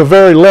 the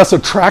very less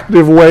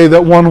attractive way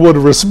that one would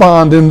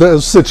respond in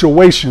those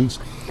situations.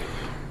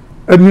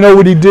 And you know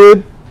what he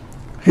did?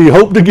 He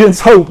hoped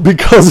against hope,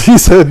 because he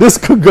said this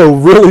could go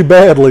really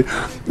badly.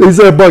 He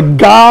said, but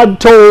God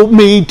told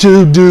me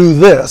to do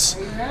this.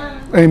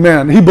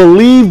 Amen. He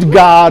believed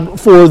God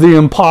for the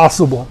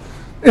impossible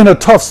in a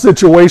tough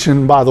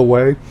situation, by the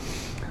way.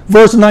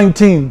 Verse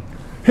 19.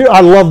 Here,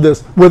 I love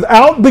this.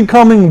 Without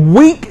becoming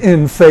weak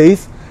in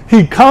faith,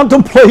 he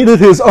contemplated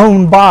his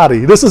own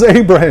body. This is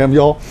Abraham,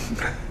 y'all.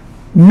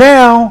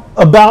 Now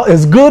about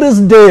as good as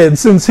dead,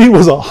 since he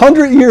was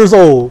 100 years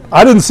old.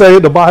 I didn't say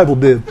it, the Bible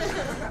did.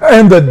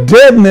 And the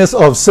deadness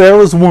of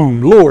Sarah's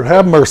womb. Lord,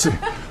 have mercy.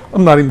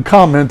 I'm not even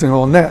commenting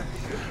on that.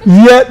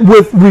 Yet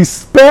with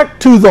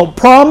respect to the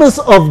promise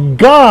of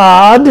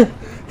God,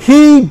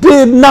 he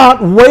did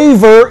not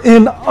waver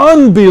in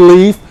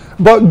unbelief,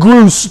 but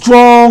grew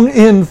strong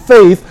in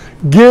faith,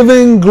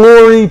 giving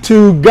glory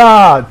to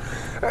God.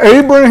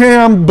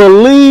 Abraham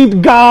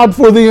believed God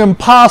for the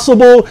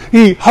impossible.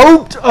 He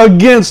hoped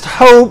against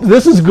hope.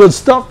 This is good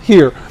stuff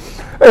here.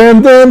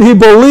 And then he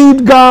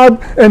believed God,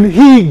 and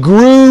he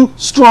grew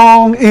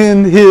strong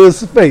in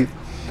his faith.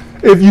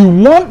 If you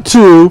want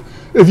to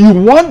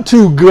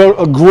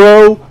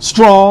grow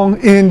strong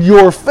in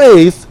your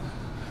faith,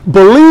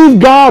 believe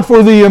God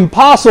for the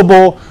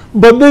impossible,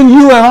 but then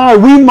you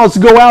and we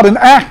must go out and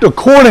act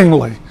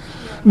accordingly.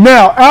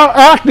 Now, our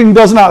acting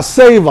does not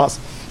save us.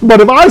 But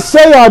if I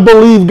say I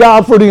believe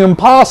God for the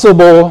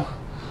impossible,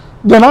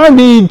 then I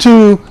need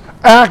to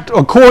act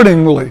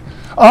accordingly.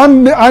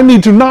 I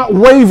need to not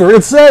waver.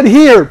 It said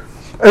here,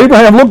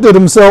 Abraham looked at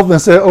himself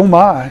and said, oh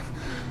my.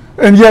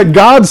 And yet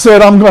God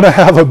said, I'm going to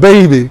have a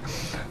baby.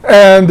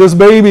 And this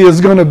baby is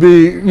going to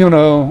be,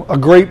 a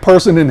great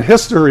person in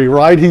history,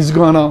 right? He's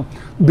going to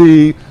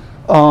be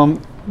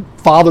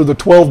father of the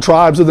 12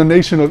 tribes of the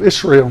nation of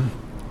Israel.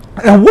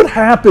 And what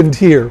happened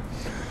here?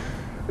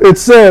 It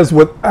says,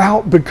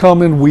 without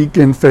becoming weak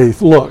in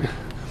faith. Look,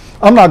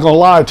 I'm not going to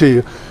lie to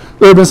you.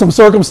 There have been some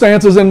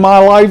circumstances in my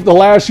life the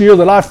last year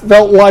that I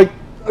felt like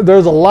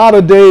there's a lot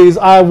of days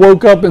I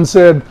woke up and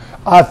said,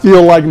 I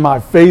feel like my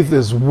faith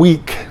is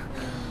weak.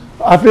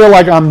 I feel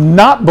like I'm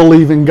not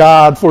believing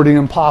God for the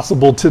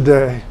impossible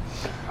today.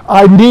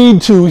 I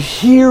need to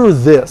hear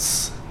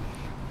this.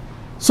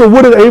 So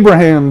what did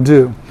Abraham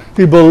do?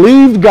 He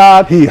believed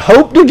God, he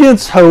hoped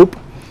against hope,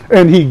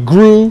 and he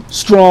grew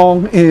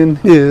strong in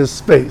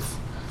his faith.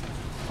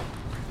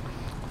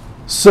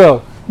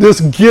 So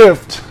this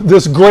gift,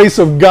 this grace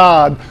of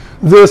God,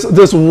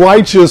 this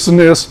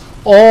righteousness,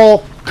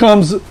 all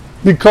comes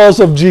because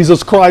of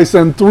Jesus Christ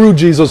and through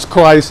Jesus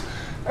Christ.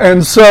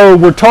 And so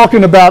we're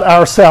talking about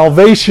our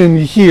salvation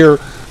here.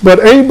 But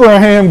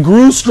Abraham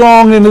grew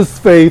strong in his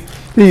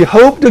faith. He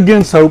hoped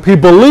against hope. He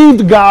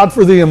believed God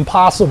for the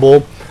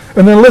impossible.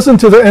 And then listen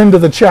to the end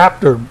of the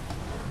chapter.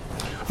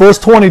 Verse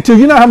 22.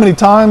 You know how many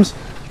times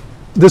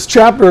this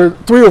chapter,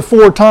 3 or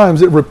 4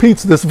 times, it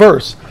repeats this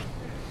verse.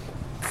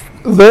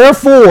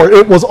 Therefore,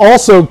 it was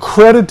also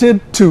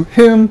credited to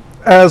him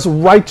as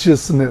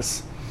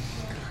righteousness.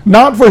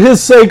 Not for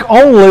his sake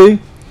only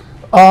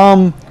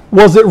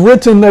was it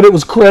written that it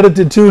was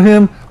credited to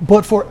him,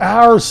 but for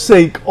our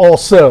sake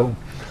also,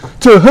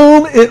 to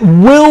whom it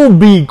will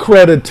be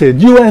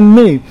credited, you and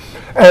me,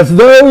 as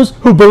those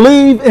who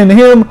believe in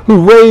him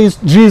who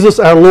raised Jesus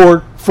our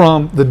Lord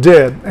from the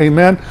dead.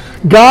 Amen.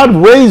 God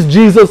raised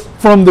Jesus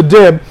from the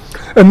dead.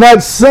 And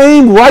that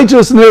same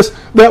righteousness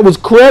that was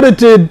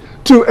credited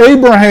to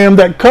Abraham,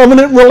 that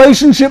covenant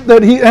relationship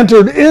that he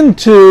entered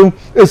into,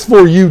 is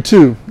for you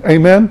too.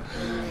 Amen?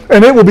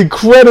 And it will be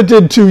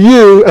credited to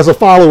you as a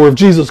follower of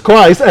Jesus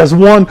Christ, as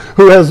one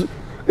who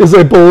is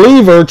a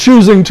believer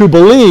choosing to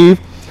believe.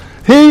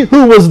 He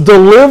who was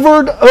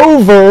delivered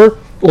over,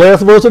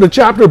 last verse of the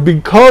chapter,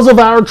 because of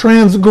our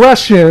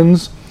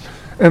transgressions,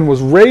 and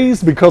was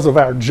raised because of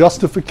our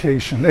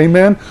justification.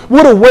 Amen?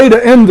 What a way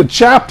to end the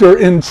chapter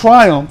in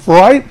triumph,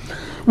 right?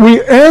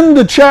 We end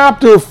the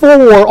chapter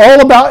 4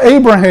 all about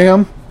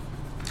Abraham.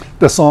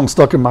 That song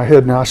stuck in my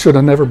head now. I should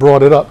have never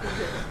brought it up.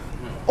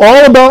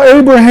 All about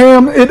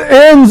Abraham. It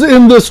ends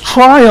in this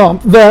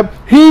triumph that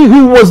he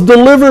who was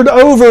delivered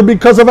over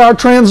because of our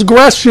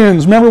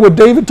transgressions. Remember what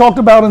David talked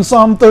about in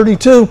Psalm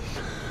 32?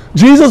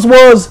 Jesus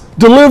was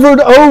delivered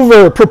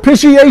over,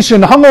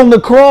 propitiation, hung on the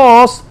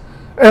cross,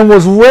 and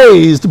was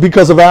raised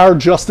because of our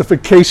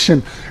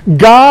justification.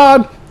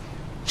 God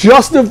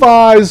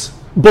justifies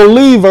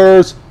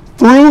believers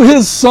through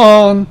his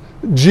Son,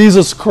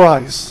 Jesus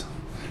Christ.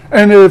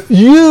 And if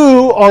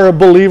you are a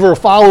believer, a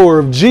follower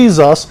of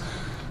Jesus,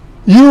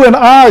 you and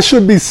I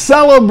should be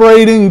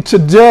celebrating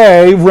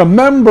today,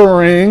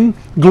 remembering,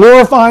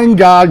 glorifying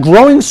God,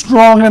 growing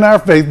strong in our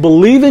faith,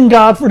 believing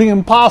God for the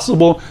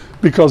impossible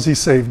because he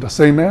saved us.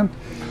 Amen?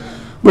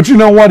 But you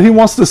know what? He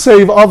wants to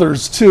save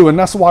others too, and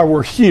that's why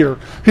we're here.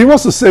 He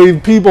wants to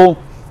save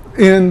people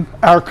in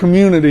our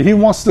community. He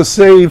wants to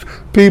save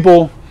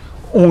people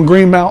on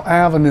Greenmount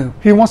Avenue.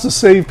 He wants to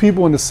save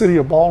people in the city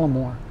of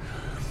Baltimore.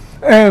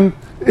 And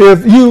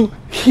if you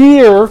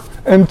hear,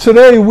 and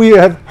today we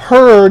have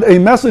heard a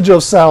message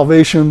of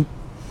salvation,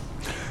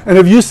 and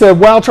if you said,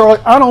 well, Charlie,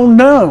 I don't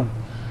know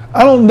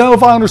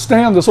if I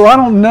understand this, or I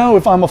don't know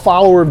if I'm a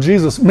follower of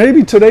Jesus,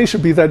 maybe today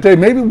should be that day.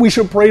 Maybe we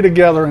should pray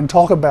together and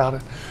talk about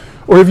it.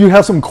 Or if you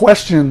have some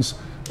questions,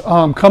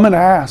 come and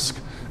ask,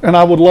 and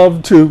I would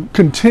love to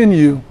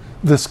continue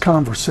this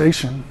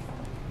conversation.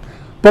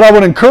 But I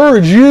would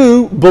encourage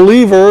you,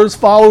 believers,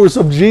 followers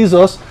of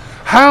Jesus,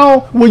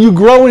 how will you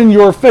grow in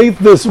your faith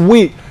this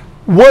week?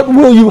 What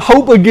will you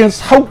hope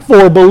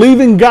for,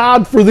 believing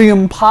God for the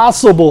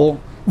impossible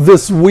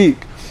this week?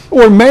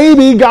 Or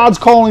maybe God's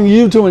calling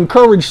you to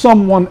encourage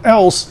someone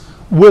else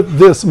with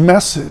this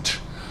message.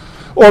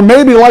 Or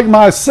maybe, like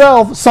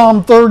myself,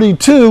 Psalm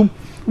 32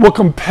 will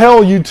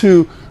compel you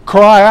to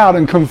cry out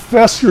and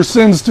confess your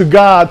sins to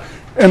God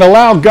and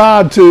allow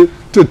God to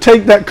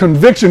take that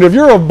conviction. If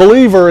you're a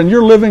believer and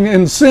you're living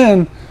in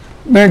sin,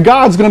 man,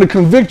 God's going to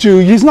convict you.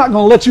 He's not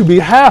going to let you be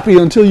happy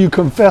until you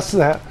confess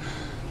that.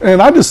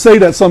 And I just say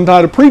that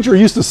sometimes. A preacher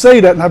used to say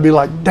that, and I'd be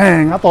like,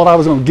 dang, I thought I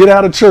was going to get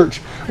out of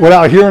church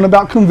without hearing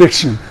about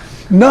conviction.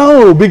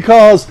 No,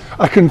 because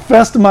I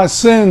confessed my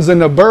sins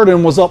and the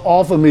burden was up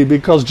off of me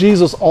because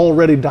Jesus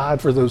already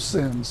died for those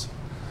sins.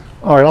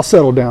 All right, I'll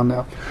settle down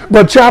now.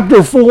 But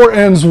chapter 4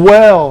 ends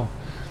well.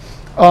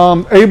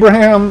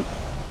 Abraham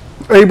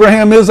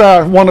is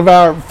one of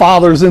our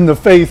fathers in the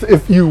faith,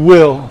 if you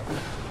will.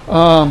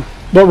 But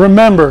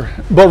remember,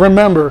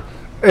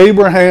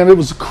 Abraham, it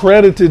was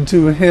credited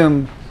to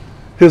him.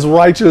 His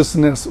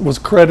righteousness was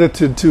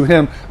credited to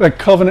him. That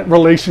covenant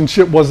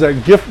relationship was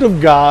that gift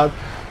of God,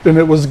 and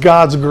it was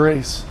God's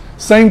grace.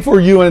 Same for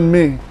you and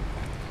me.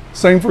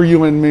 Same for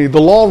you and me.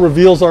 The law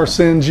reveals our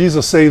sin.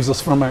 Jesus saves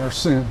us from our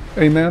sin.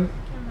 Amen?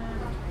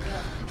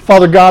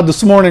 Father God,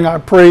 this morning I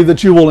pray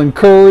that you will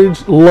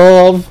encourage,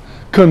 love,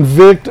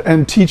 convict,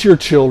 and teach your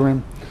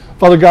children.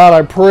 Father God,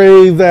 I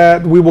pray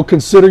that we will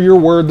consider your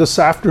word this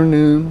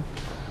afternoon,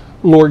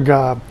 Lord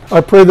God.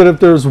 I pray that if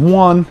there's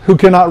one who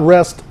cannot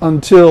rest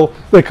until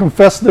they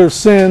confess their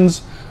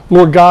sins,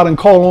 Lord God, and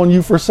call on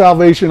you for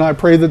salvation, I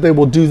pray that they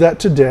will do that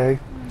today.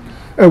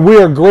 And we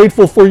are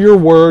grateful for your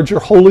word,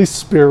 your Holy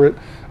Spirit,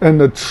 and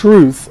the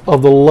truth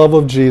of the love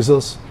of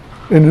Jesus,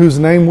 in whose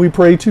name we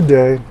pray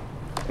today.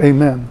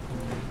 Amen.